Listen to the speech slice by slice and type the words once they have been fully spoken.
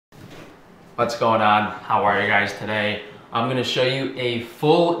What's going on? How are you guys today? I'm going to show you a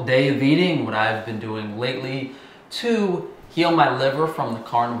full day of eating, what I've been doing lately to heal my liver from the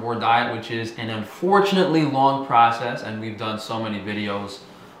carnivore diet, which is an unfortunately long process, and we've done so many videos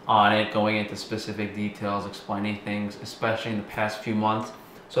on it, going into specific details, explaining things, especially in the past few months.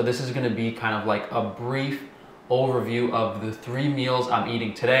 So this is going to be kind of like a brief overview of the 3 meals I'm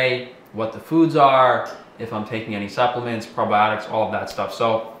eating today, what the foods are, if I'm taking any supplements, probiotics, all of that stuff.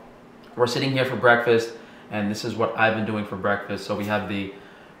 So we're sitting here for breakfast, and this is what I've been doing for breakfast. So we have the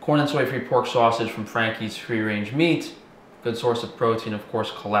corn and soy-free pork sausage from Frankie's Free-Range Meat, good source of protein, of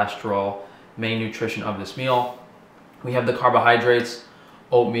course, cholesterol, main nutrition of this meal. We have the carbohydrates,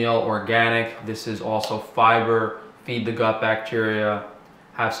 oatmeal, organic. This is also fiber, feed the gut bacteria,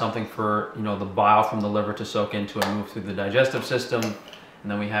 have something for, the bile from the liver to soak into and move through the digestive system. And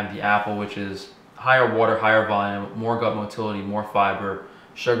then we have the apple, which is higher water, higher volume, more gut motility, more fiber,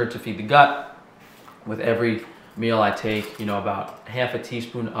 sugar to feed the gut. With every meal I take, about half a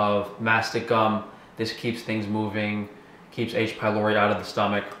teaspoon of mastic gum. This keeps things moving, keeps H. pylori out of the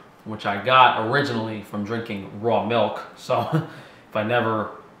stomach, which I got originally from drinking raw milk. So if I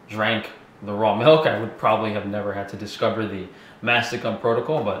never drank the raw milk, I would probably have never had to discover the mastic gum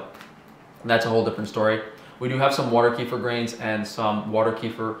protocol, but that's a whole different story. We do have some water kefir grains and some water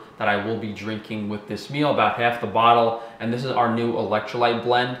kefir that I will be drinking with this meal, about half the bottle. And this is our new electrolyte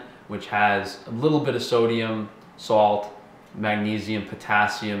blend, which has a little bit of sodium, salt, magnesium,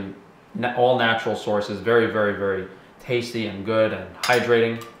 potassium, all natural sources. Very, very, very tasty and good and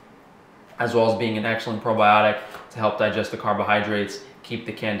hydrating, as well as being an excellent probiotic to help digest the carbohydrates, keep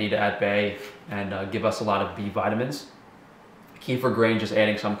the candida at bay, and give us a lot of B vitamins. Kefir grain just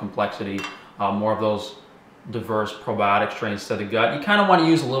adding some complexity, more of those diverse probiotic strains to the gut. You kind of want to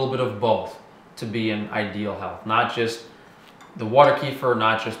use a little bit of both to be in ideal health, not just the water kefir,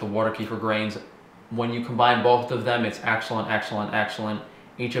 not just the water kefir grains. When you combine both of them, it's excellent, excellent, excellent.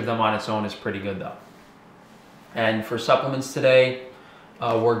 Each of them on its own is pretty good though. And for supplements today,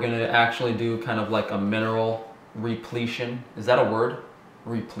 we're going to actually do kind of like a mineral repletion. Is that a word?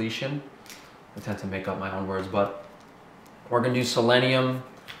 Repletion? I tend to make up my own words, but we're going to do selenium,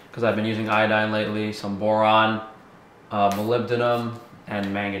 because I've been using iodine lately, some boron, molybdenum,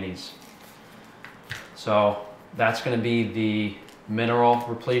 and manganese. So that's going to be the mineral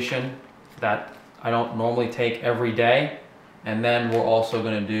repletion that I don't normally take every day. And then we're also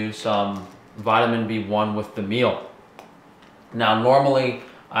going to do some vitamin B1 with the meal. Now, normally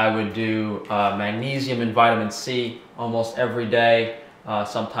I would do magnesium and vitamin C almost every day.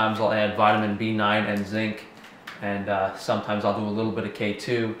 Sometimes I'll add vitamin B9 and zinc, and sometimes I'll do a little bit of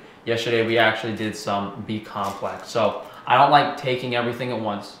K2. Yesterday we actually did some B complex. So I don't like taking everything at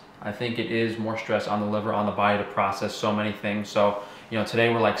once. I think it is more stress on the liver, on the body to process so many things. So,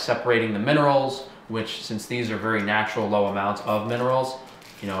 today we're like separating the minerals, which, since these are very natural low amounts of minerals,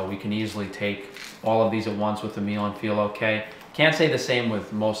 we can easily take all of these at once with the meal and feel okay. Can't say the same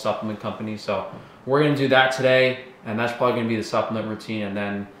with most supplement companies. So we're going to do that today, and that's probably going to be the supplement routine. And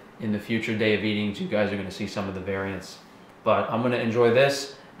then in the future day of eatings, you guys are going to see some of the variants. But I'm going to enjoy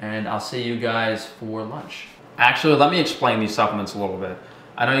this, and I'll see you guys for lunch. Actually, let me explain these supplements a little bit.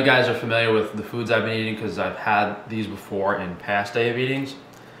 I know you guys are familiar with the foods I've been eating because I've had these before in past day of eatings.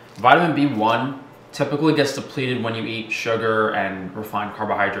 Vitamin B1 typically gets depleted when you eat sugar and refined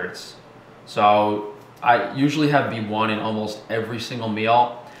carbohydrates. So I usually have B1 in almost every single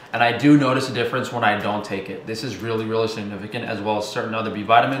meal, and I do notice a difference when I don't take it. This is really, really significant, as well as certain other B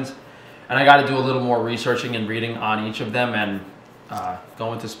vitamins. And I got to do a little more researching and reading on each of them and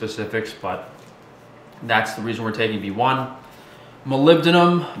go into specifics, but that's the reason we're taking B1.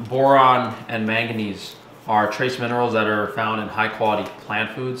 Molybdenum, boron, and manganese are trace minerals that are found in high quality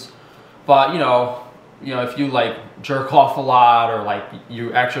plant foods. But if you like jerk off a lot, or like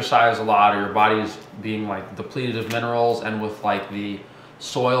you exercise a lot, or your body is being like depleted of minerals, and with like the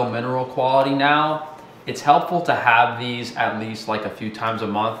soil mineral quality now, it's helpful to have these at least like a few times a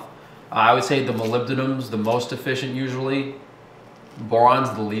month. I would say the molybdenum's the most efficient usually. Boron's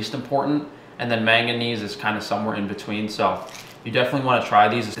the least important, and then manganese is kind of somewhere in between. So you definitely want to try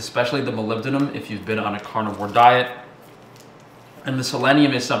these, especially the molybdenum if you've been on a carnivore diet. And the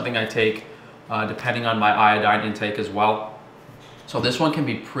selenium is something I take depending on my iodine intake as well. So this one can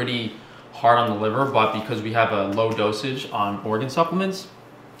be pretty hard on the liver, but because we have a low dosage on organ supplements,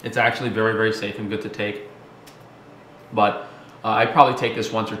 it's actually very, very safe and good to take. But I probably take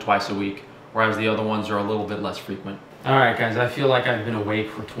this once or twice a week, whereas the other ones are a little bit less frequent. All right, guys, I feel like I've been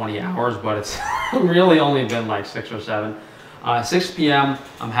awake for 20 hours, but it's really only been like 6 or 7. 6 p.m.,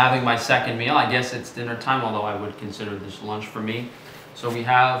 I'm having my second meal. I guess it's dinner time, although I would consider this lunch for me. So we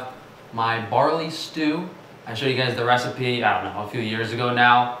have my barley stew. I showed you guys the recipe, I don't know, a few years ago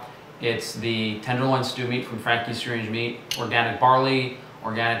now. It's the tenderloin stew meat from Frankie's Free Range Meat, organic barley,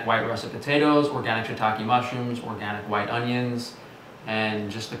 organic white russet potatoes, organic shiitake mushrooms, organic white onions, and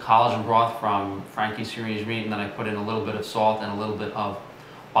just the collagen broth from Frankie's Free Range Meat. And then I put in a little bit of salt and a little bit of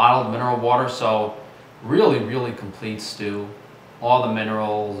bottled mineral water. So really, really complete stew. All the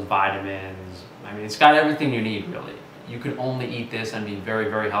minerals, vitamins. I mean, it's got everything you need, really. You could only eat this and be very,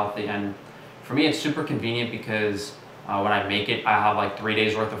 very healthy. And for me, it's super convenient because when I make it, I have like 3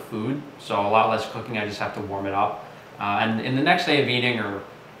 days worth of food. So a lot less cooking, I just have to warm it up. And in the next day of eating, or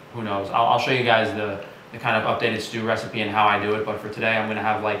who knows, I'll show you guys the kind of updated stew recipe and how I do it. But for today, I'm gonna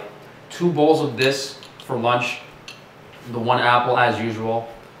have like 2 bowls of this for lunch, the 1 apple as usual.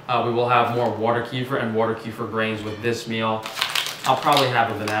 We will have more water kefir and water kefir grains with this meal. I'll probably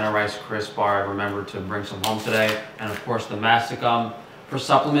have a banana rice crisp bar. I remembered to bring some home today. And of course the masticum. For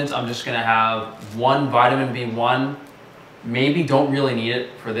supplements, I'm just gonna have 1 vitamin B1. Maybe don't really need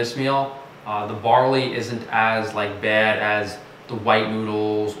it for this meal. The barley isn't as like bad as the white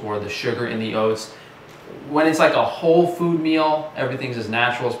noodles or the sugar in the oats. When it's like a whole food meal, everything's as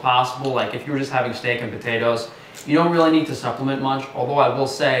natural as possible. Like if you were just having steak and potatoes, you don't really need to supplement much. Although I will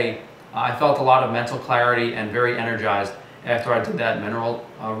say, I felt a lot of mental clarity and very energized after I did that mineral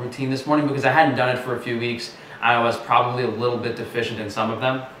routine this morning, because I hadn't done it for a few weeks. I was probably a little bit deficient in some of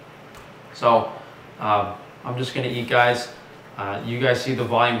them. So I'm just gonna eat, guys. You guys see the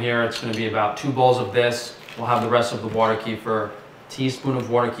volume here. It's gonna be about 2 bowls of this. We'll have the rest of the water kefir, teaspoon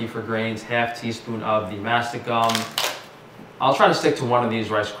of water kefir grains, half teaspoon of the masticum. I'll try to stick to 1 of these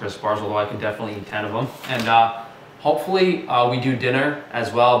Rice Crisp bars, although I can definitely eat 10 of them. And hopefully we do dinner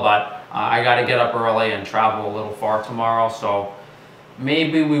as well, but I gotta get up early and travel a little far tomorrow. So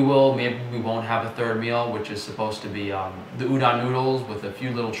maybe we will, maybe we won't have a 3rd meal, which is supposed to be the udon noodles with a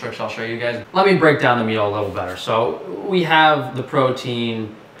few little tricks I'll show you guys. Let me break down the meal a little better. So we have the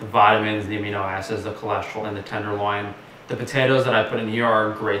protein, the vitamins, the amino acids, the cholesterol, and the tenderloin. The potatoes that I put in here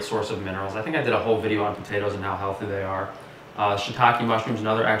are a great source of minerals. I think I did a whole video on potatoes and how healthy they are. Shiitake mushrooms,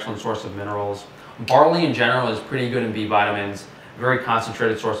 another excellent source of minerals. Barley in general is pretty good in B vitamins. Very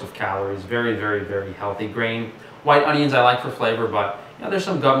concentrated source of calories. Very, very, very healthy grain. White onions I like for flavor, but you know, there's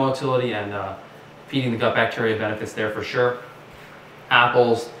some gut motility and feeding the gut bacteria benefits there for sure.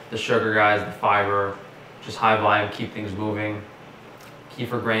 Apples, the sugar, guys, the fiber, just high volume, keep things moving.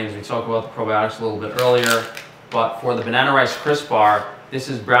 Kefir grains, we talked about the probiotics a little bit earlier. But for the banana rice crisp bar, this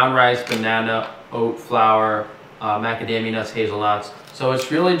is brown rice, banana, oat flour, macadamia nuts, hazelnuts. So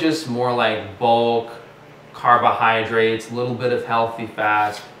it's really just more like bulk carbohydrates, a little bit of healthy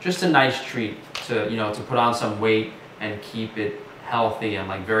fats, just a nice treat to, you know, to put on some weight and keep it healthy and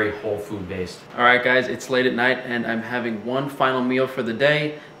like very whole food based. All right, guys, it's late at night and I'm having 1 final meal for the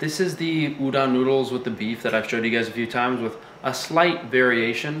day. This is the udon noodles with the beef that I've showed you guys a few times with a slight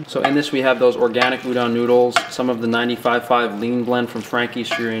variation. So in this we have those organic udon noodles, some of the 95.5 lean blend from Frankie's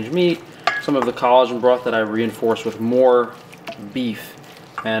Free Range Meat, some of the collagen broth that I reinforced with more beef,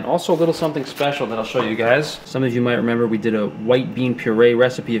 and also a little something special that I'll show you guys. Some of you might remember we did a white bean puree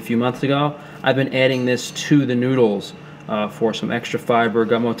recipe a few months ago. I've been adding this to the noodles for some extra fiber,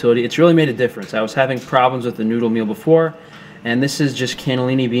 gut motility. It's really made a difference. I was having problems with the noodle meal before, and this is just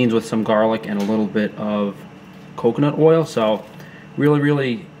cannellini beans with some garlic and a little bit of coconut oil. So really,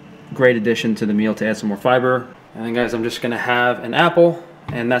 really great addition to the meal to add some more fiber. And then, guys, I'm just gonna have an apple,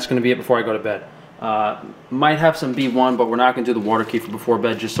 and that's gonna be it before I go to bed. Might have some B1, but we're not gonna do the water kefir before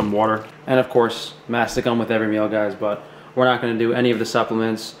bed, just some water. And of course, masticum with every meal, guys, but we're not gonna do any of the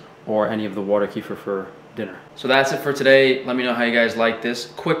supplements or any of the water kefir for dinner. So that's it for today. Let me know how you guys like this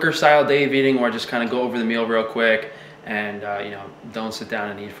quicker style day of eating, or just kind of go over the meal real quick and you know, don't sit down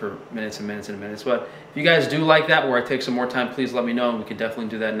and eat for minutes and minutes and minutes. But if you guys do like that, where I take some more time, please let me know, and we could definitely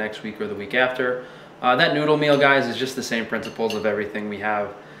do that next week or the week after. That noodle meal, guys, is just the same principles of everything. We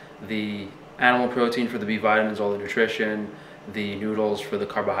have the animal protein for the B vitamins, all the nutrition, the noodles for the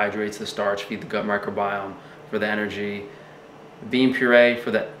carbohydrates, the starch, feed the gut microbiome for the energy, bean puree for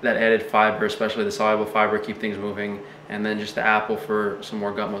that added fiber, especially the soluble fiber, keep things moving, and then just the apple for some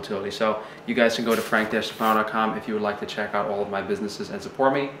more gut motility. So you guys can go to frank-stefano.com if you would like to check out all of my businesses and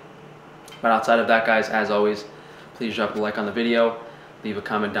support me. But outside of that, guys, as always, please drop a like on the video, leave a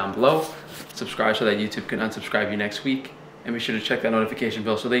comment down below, subscribe so that YouTube can unsubscribe you next week, and be sure to check that notification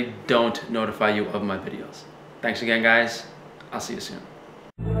bell so they don't notify you of my videos. Thanks again, guys. I'll see you soon.